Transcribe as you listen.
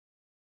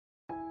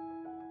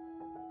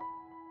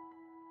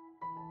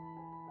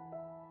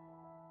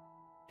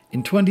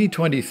In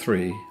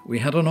 2023, we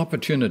had an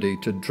opportunity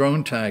to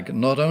drone tag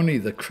not only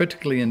the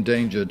critically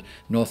endangered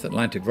North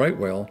Atlantic right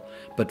whale,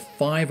 but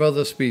 5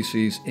 other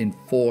species in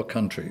 4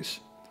 countries.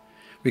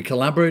 We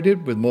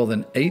collaborated with more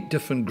than 8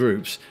 different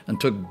groups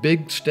and took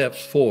big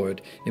steps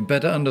forward in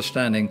better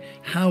understanding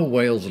how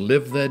whales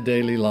live their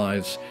daily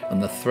lives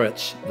and the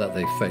threats that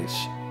they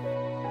face.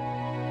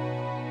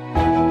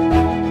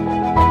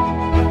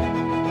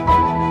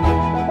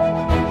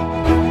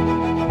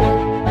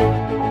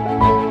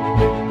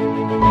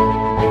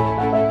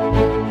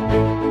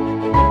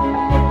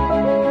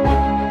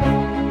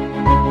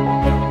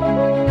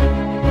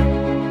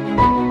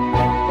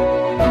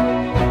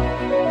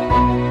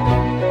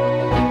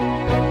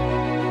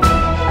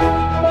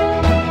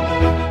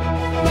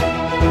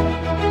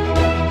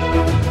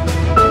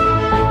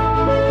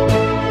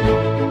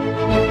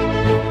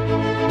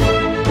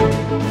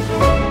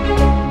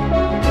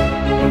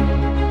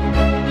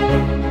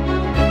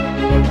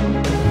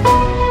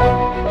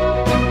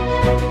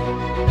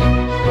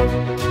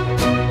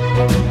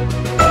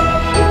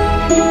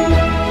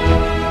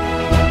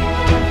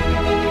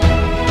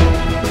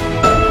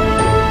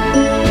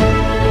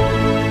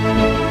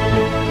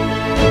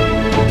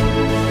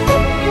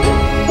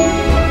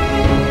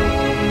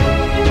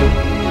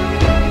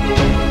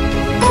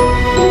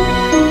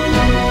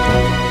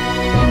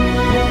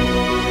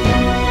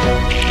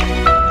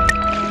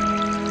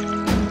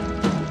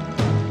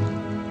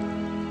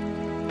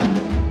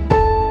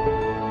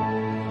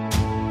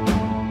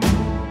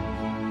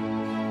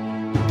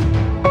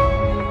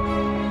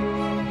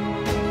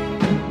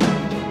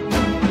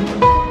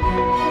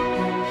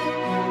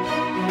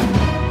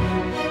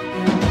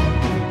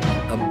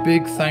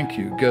 Big thank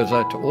you goes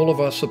out to all of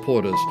our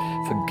supporters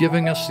for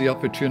giving us the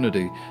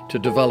opportunity to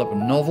develop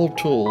novel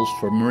tools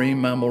for marine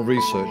mammal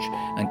research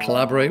and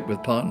collaborate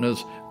with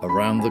partners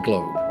around the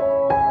globe.